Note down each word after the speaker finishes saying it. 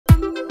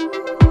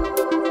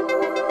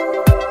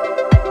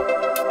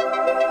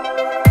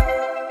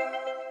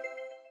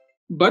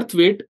birth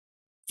weight.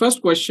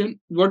 First question,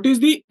 what is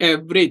the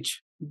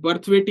average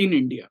birth weight in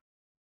India?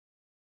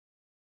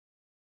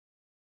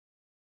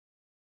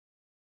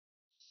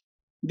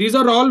 These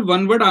are all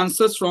one-word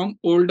answers from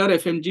older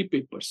FMG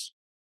papers.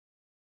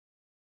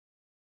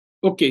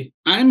 Okay,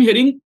 I am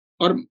hearing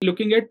or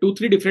looking at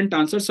 2-3 different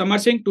answers. Some are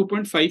saying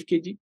 2.5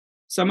 kg,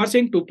 some are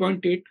saying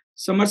 2.8,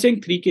 some are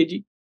saying 3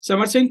 kg,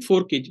 some are saying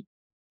 4 kg.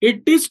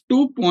 It is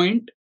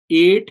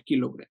 2.8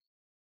 kilogram.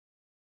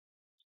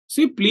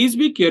 See, please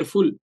be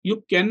careful.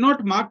 You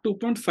cannot mark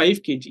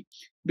 2.5 kg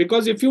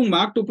because if you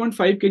mark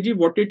 2.5 kg,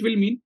 what it will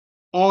mean?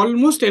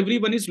 Almost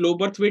everyone is low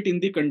birth weight in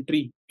the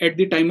country at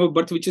the time of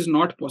birth, which is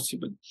not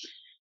possible.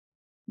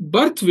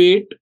 Birth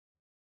weight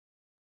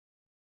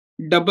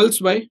doubles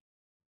by,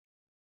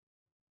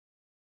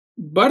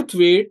 birth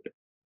weight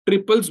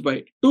triples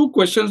by. Two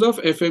questions of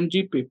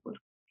FMG paper.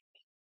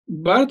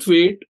 Birth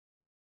weight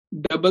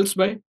doubles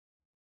by,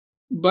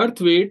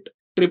 birth weight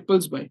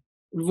triples by.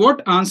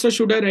 What answer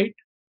should I write?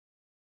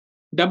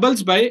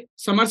 Doubles by,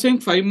 some are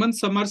saying 5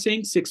 months, some are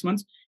saying 6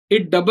 months.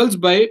 It doubles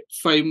by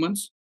 5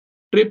 months,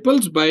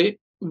 triples by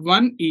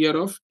 1 year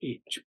of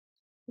age.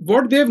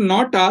 What they have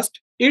not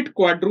asked, it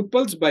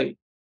quadruples by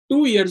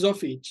 2 years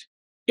of age.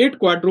 It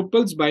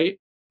quadruples by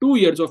 2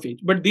 years of age.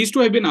 But these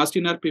two have been asked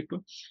in our paper.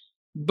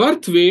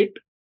 Birth weight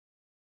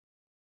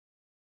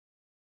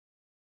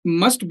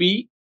must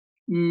be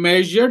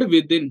measured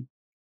within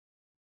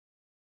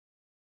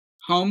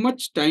how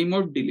much time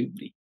of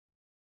delivery?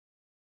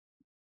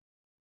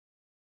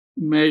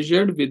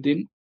 Measured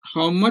within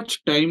how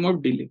much time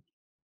of delivery?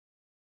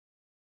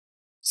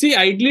 See,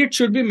 ideally it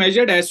should be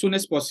measured as soon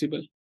as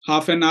possible.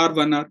 Half an hour,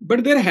 1 hour.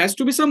 But there has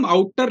to be some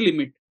outer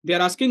limit. They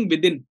are asking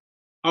within.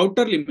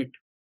 Outer limit.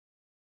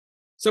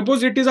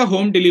 Suppose it is a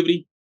home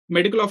delivery.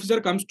 Medical officer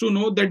comes to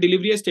know that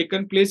delivery has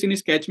taken place in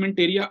his catchment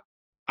area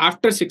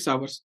after 6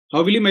 hours.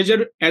 How will he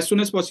measure as soon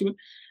as possible?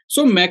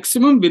 So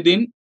maximum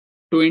within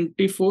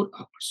 24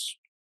 hours.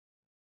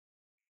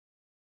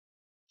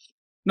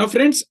 Now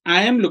friends,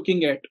 I am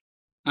looking at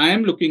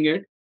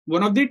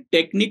one of the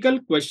technical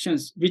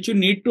questions which you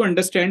need to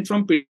understand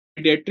from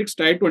pediatrics.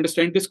 Try to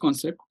understand this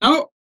concept.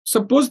 Now,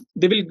 suppose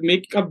they will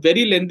make a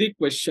very lengthy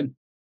question.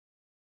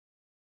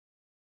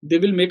 They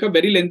will make a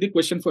very lengthy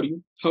question for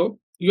you. How?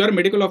 You are a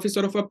medical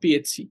officer of a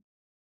PHC.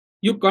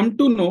 You come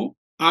to know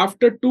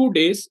after 2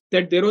 days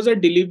that there was a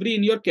delivery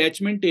in your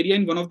catchment area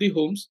in one of the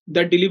homes.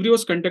 That delivery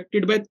was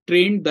conducted by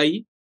trained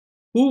Dai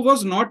who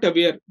was not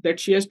aware that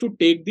she has to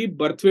take the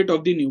birth weight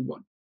of the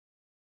newborn.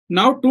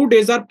 Now 2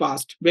 days are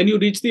passed when you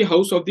reach the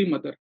house of the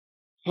mother.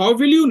 How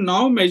will you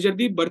now measure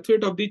the birth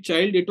weight of the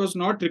child? It was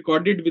not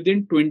recorded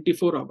within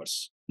 24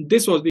 hours.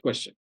 This was the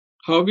question.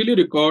 How will you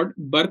record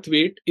birth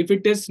weight if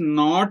it has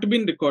not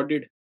been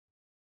recorded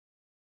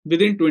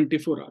within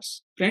 24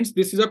 hours? Friends,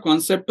 this is a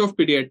concept of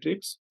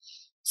pediatrics.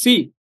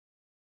 See,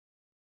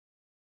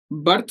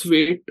 birth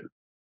weight,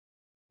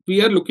 we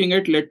are looking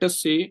at, let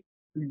us say,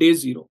 day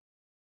 0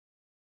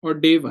 or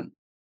day 1.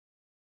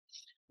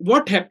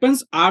 What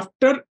happens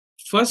after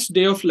first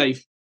day of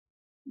life?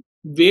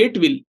 Weight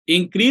will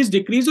increase,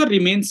 decrease, or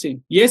remain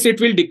same? Yes, it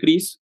will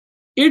decrease.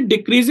 It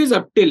decreases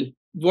up till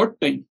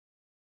what time?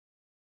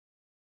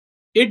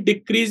 It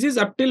decreases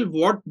up till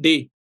what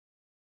day?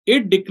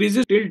 It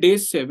decreases till day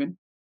 7.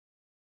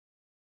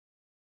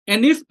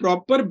 And if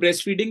proper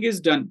breastfeeding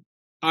is done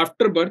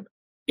after birth,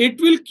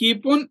 it will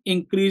keep on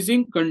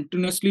increasing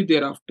continuously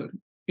thereafter,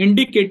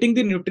 indicating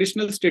the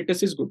nutritional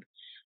status is good.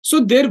 So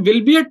there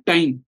will be a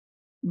time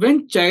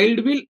when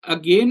child will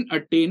again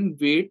attain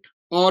weight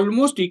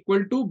almost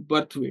equal to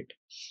birth weight,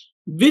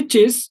 which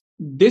is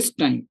this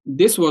time.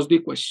 This was the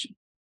question.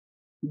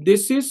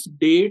 This is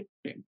day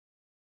 10.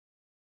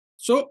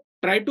 So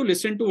try to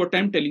listen to what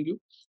I'm telling you.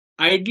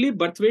 Ideally,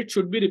 birth weight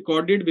should be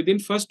recorded within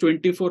first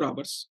 24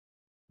 hours.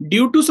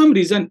 Due to some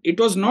reason, it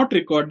was not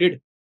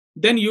recorded.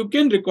 Then you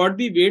can record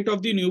the weight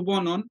of the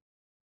newborn on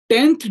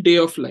 10th day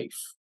of life.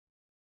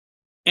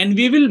 And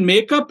we will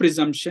make a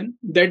presumption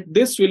that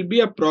this will be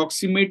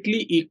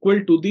approximately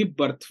equal to the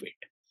birth weight.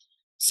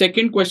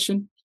 Second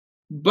question,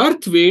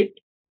 birth weight,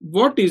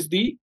 what is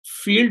the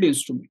field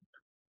instrument?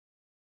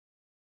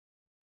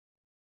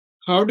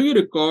 How do you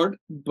record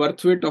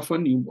birth weight of a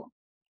newborn?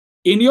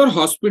 In your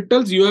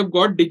hospitals, you have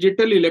got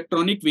digital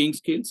electronic weighing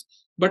scales,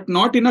 but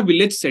not in a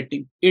village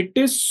setting. It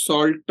is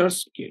Salter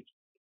scale.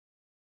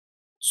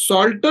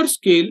 Salter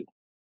scale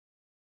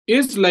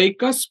is like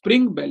a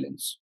spring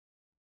balance.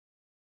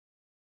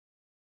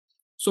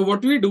 So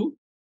what we do,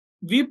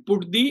 we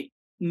put the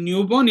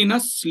newborn in a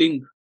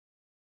sling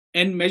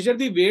and measure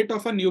the weight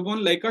of a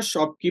newborn like a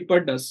shopkeeper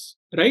does,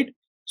 right?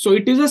 So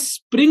it is a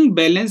spring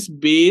balance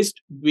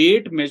based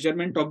weight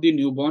measurement of the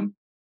newborn,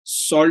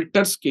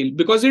 Salter scale,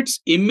 because it's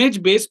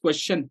image based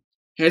question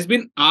has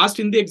been asked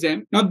in the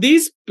exam. Now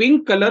these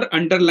pink color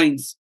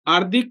underlines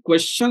are the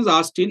questions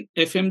asked in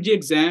FMG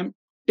exam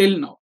till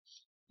now.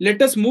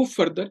 Let us move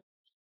further.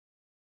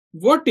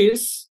 What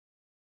is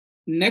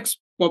next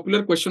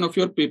popular question of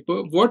your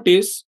paper? What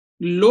is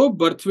low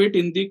birth weight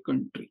in the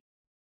country?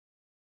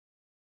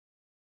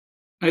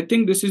 I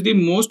think this is the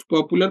most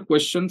popular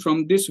question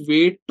from this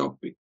weight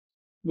topic.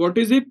 What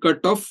is the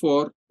cutoff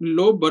for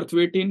low birth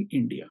weight in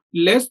India?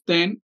 Less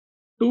than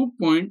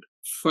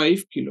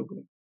 2.5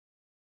 kilogram.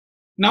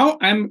 Now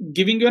I'm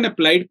giving you an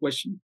applied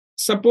question.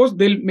 Suppose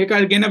they'll make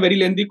again a very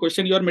lengthy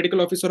question. You are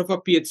medical officer of a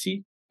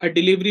PHC. A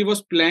delivery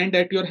was planned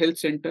at your health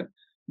center,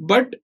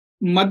 but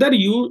mother,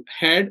 you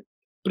had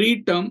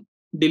preterm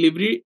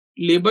delivery,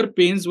 labor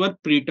pains were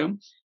preterm,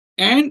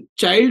 and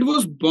child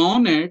was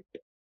born at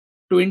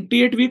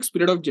 28 weeks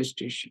period of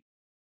gestation.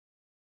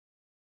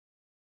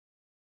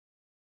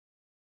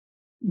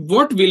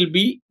 What will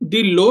be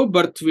the low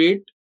birth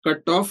weight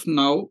cutoff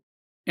now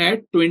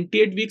at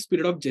 28 weeks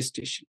period of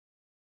gestation?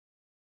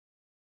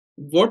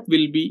 What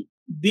will be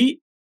the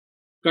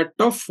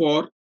cutoff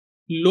for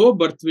low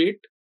birth weight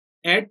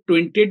at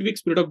 28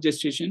 weeks period of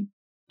gestation?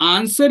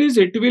 Answer is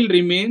it will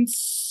remain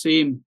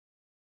same.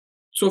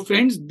 So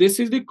friends, this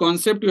is the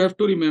concept you have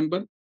to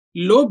remember.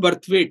 Low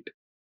birth weight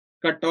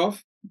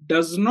cutoff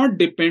does not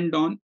depend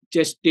on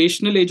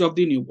gestational age of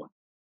the newborn.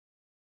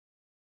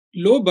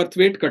 Low birth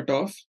weight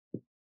cutoff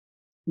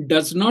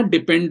does not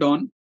depend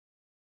on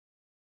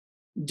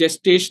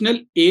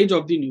gestational age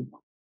of the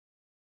newborn.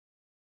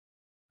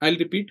 I'll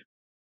repeat.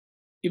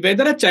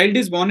 Whether a child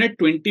is born at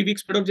 20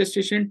 weeks period of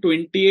gestation,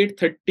 28,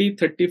 30,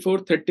 34,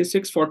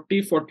 36,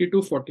 40,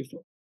 42,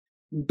 44.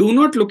 Do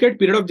not look at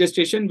period of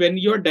gestation when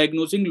you are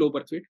diagnosing low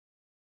birth weight.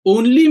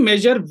 Only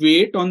measure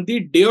weight on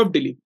the day of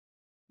delivery.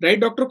 Right,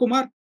 Dr.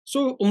 Kumar?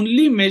 So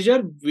only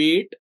measure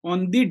weight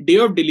on the day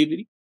of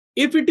delivery.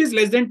 If it is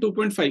less than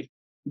 2.5,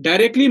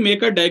 directly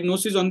make a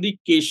diagnosis on the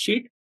case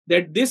sheet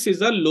that this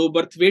is a low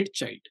birth weight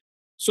child.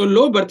 So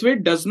low birth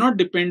weight does not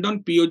depend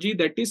on POG,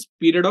 that is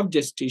period of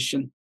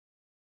gestation.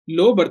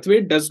 Low birth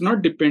weight does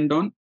not depend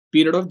on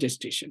period of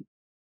gestation.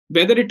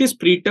 Whether it is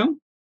preterm,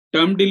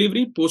 term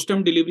delivery,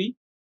 post-term delivery,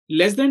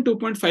 less than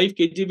 2.5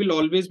 kg will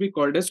always be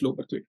called as low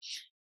birth weight.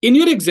 In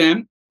your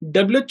exam,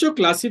 WHO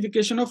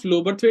classification of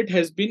low birth weight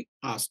has been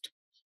asked.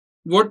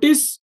 What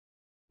is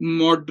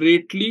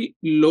moderately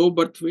low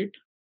birth weight?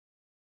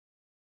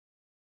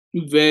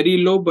 Very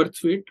low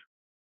birth weight,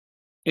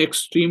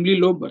 extremely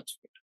low birth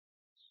weight.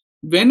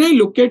 When I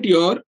look at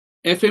your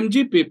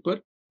FMG paper,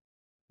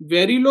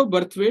 very low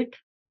birth weight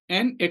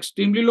and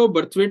extremely low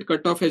birth weight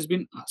cutoff has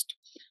been asked.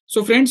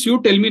 So friends,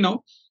 you tell me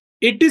now,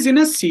 it is in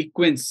a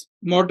sequence.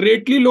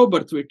 Moderately low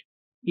birth weight,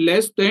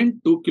 less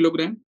than 2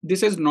 kilogram.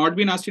 This has not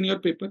been asked in your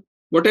paper.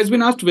 What has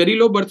been asked? Very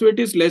low birth weight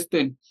is less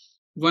than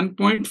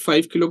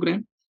 1.5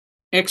 kilogram.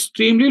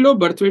 Extremely low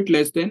birth weight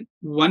less than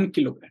 1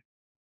 kilogram.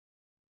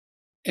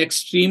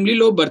 Extremely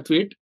low birth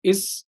weight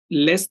is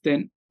less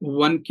than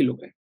 1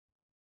 kilogram.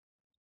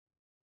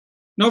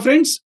 Now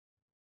friends,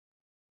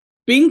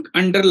 pink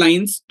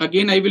underlines,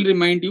 again I will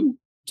remind you,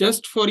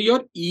 just for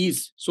your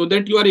ease, so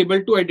that you are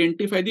able to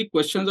identify the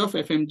questions of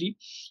FMG.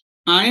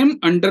 I am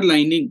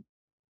underlining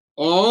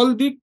all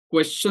the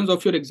questions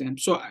of your exam.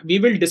 So we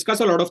will discuss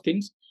a lot of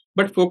things,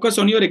 but focus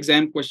on your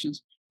exam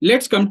questions.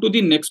 Let's come to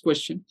the next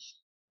question.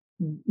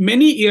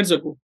 Many years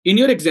ago, in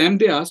your exam,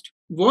 they asked,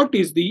 what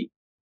is the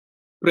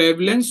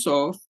prevalence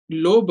of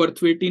low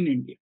birth weight in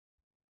India?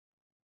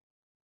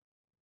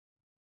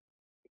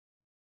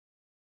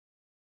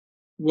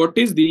 What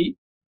is the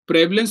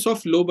prevalence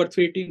of low birth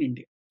weight in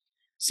India?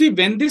 See,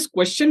 when this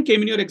question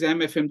came in your exam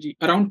FMG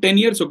around 10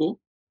 years ago,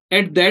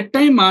 at that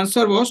time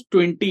answer was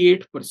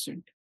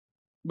 28%.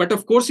 But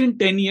of course, in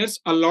 10 years,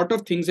 a lot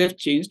of things have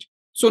changed.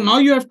 So now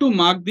you have to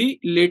mark the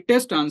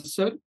latest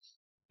answer,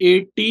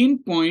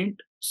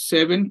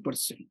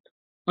 18.7%.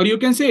 Or you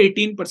can say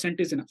 18%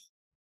 is enough.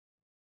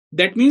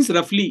 That means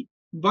roughly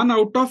 1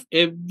 out of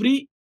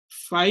every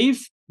 5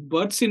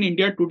 births in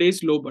India today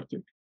is low birth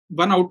weight.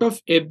 1 out of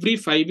every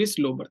 5 is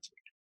low birth weight.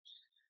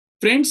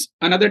 Friends,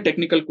 another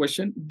technical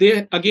question.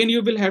 There again,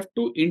 you will have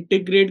to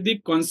integrate the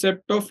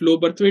concept of low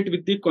birth weight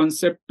with the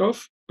concept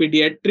of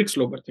pediatrics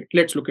low birth weight.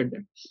 Let's look at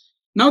them.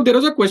 Now, there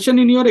was a question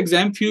in your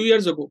exam few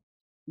years ago.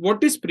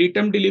 What is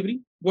preterm delivery?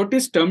 What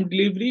is term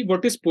delivery?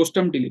 What is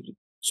post-term delivery?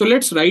 So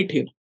let's write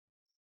here.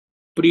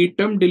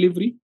 Preterm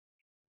delivery,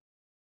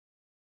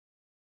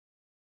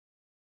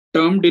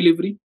 term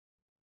delivery,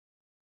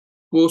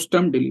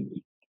 post-term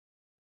delivery.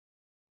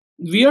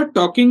 We are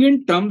talking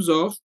in terms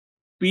of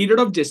period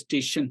of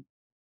gestation.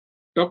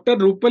 Dr.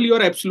 Rupal, you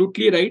are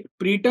absolutely right.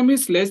 Preterm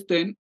is less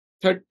than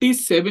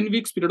 37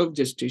 weeks period of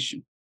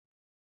gestation.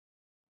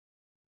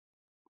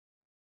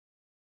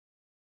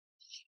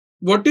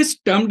 What is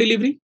term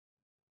delivery?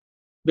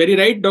 Very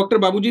right, Dr.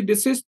 Babuji.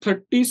 This is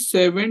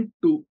 37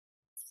 to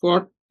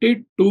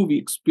 42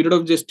 weeks period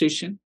of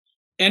gestation.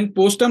 And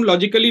post-term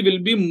logically will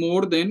be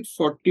more than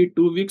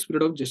 42 weeks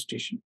period of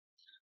gestation.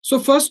 So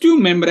first you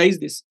memorize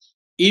this.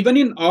 Even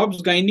in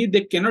OBS Gynae,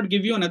 they cannot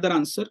give you another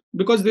answer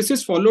because this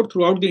is followed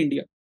throughout the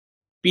India.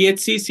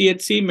 PHC,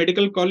 CHC,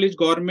 medical college,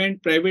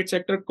 government, private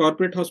sector,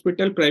 corporate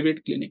hospital,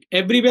 private clinic.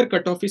 Everywhere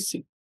cutoff is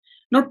same.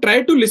 Now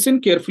try to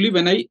listen carefully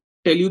when I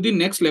tell you the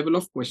next level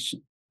of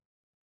question.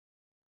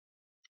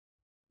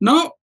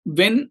 Now,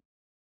 when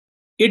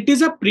It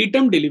is a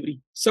preterm delivery.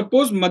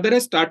 Suppose mother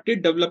has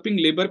started developing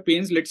labor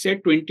pains, let's say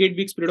 28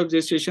 weeks period of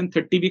gestation,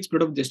 30 weeks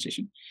period of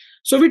gestation.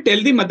 So we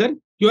tell the mother,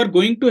 you are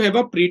going to have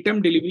a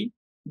preterm delivery.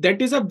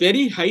 That is a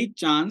very high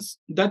chance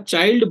the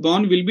child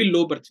born will be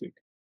low birth weight.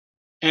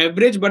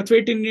 Average birth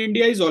weight in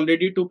India is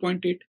already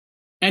 2.8.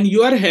 And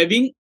you are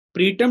having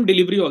preterm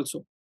delivery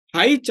also.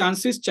 High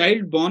chances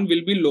child born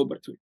will be low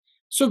birth weight.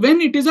 So when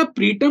it is a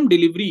preterm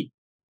delivery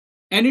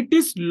and it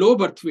is low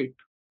birth weight,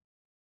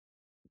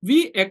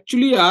 we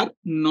actually are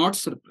not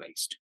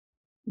surprised.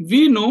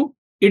 We know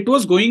it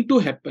was going to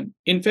happen.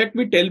 In fact,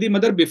 we tell the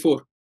mother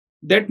before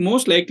that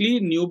most likely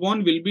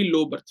newborn will be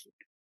low birth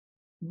weight.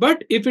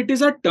 But if it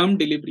is a term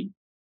delivery,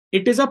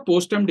 it is a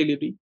post-term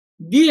delivery,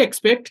 we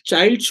expect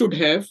child should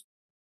have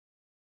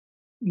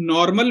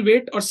normal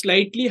weight or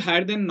slightly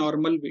higher than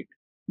normal weight.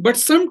 But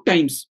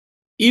sometimes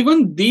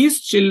even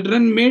these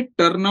children may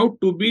turn out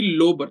to be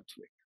low birth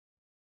weight.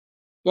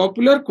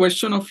 Popular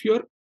question of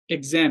your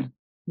exam.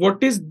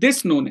 What is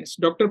this known as?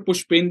 Dr.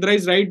 Pushpendra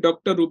is right.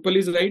 Dr. Rupal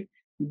is right.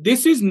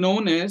 This is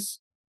known as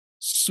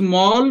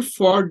small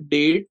for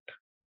date,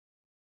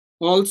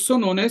 also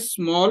known as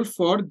small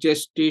for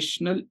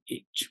gestational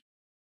age.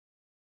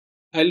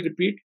 I'll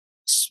repeat.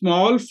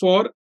 Small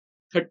for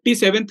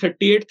 37,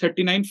 38,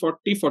 39,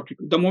 40,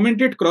 42. The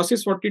moment it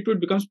crosses 42, it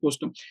becomes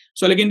postterm.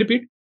 So I'll again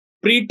repeat.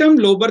 Preterm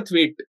low birth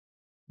weight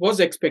was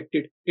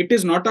expected. It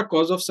is not a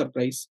cause of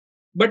surprise.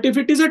 But if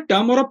it is a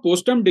term or a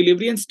post-term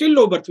delivery and still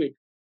low birth weight,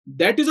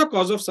 that is a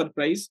cause of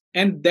surprise,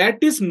 and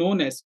that is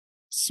known as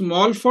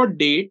small for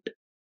date,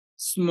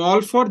 small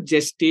for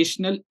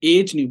gestational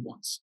age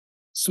newborns.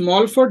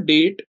 Small for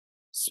date,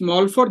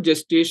 small for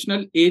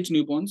gestational age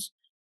newborns.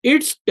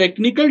 Its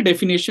technical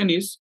definition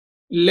is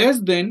less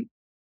than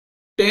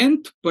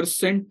 10th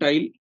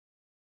percentile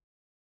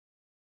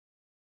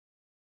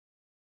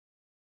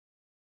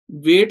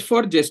weight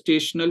for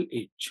gestational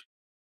age.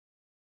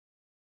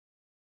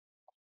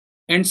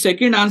 And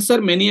second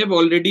answer, many have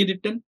already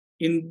written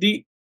in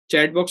the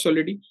chat box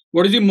already.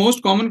 What is the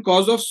most common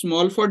cause of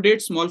small for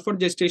date, small for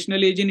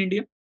gestational age in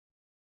India?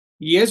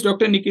 Yes,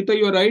 Dr. Nikita,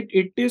 you're right.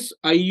 It is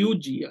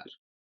IUGR.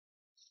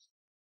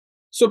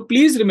 So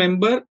please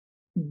remember,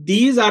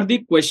 these are the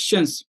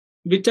questions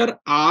which are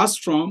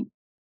asked from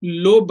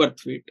low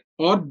birth weight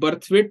or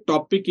birth weight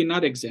topic in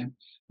our exam.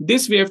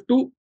 This we have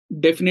to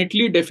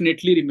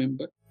definitely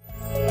remember.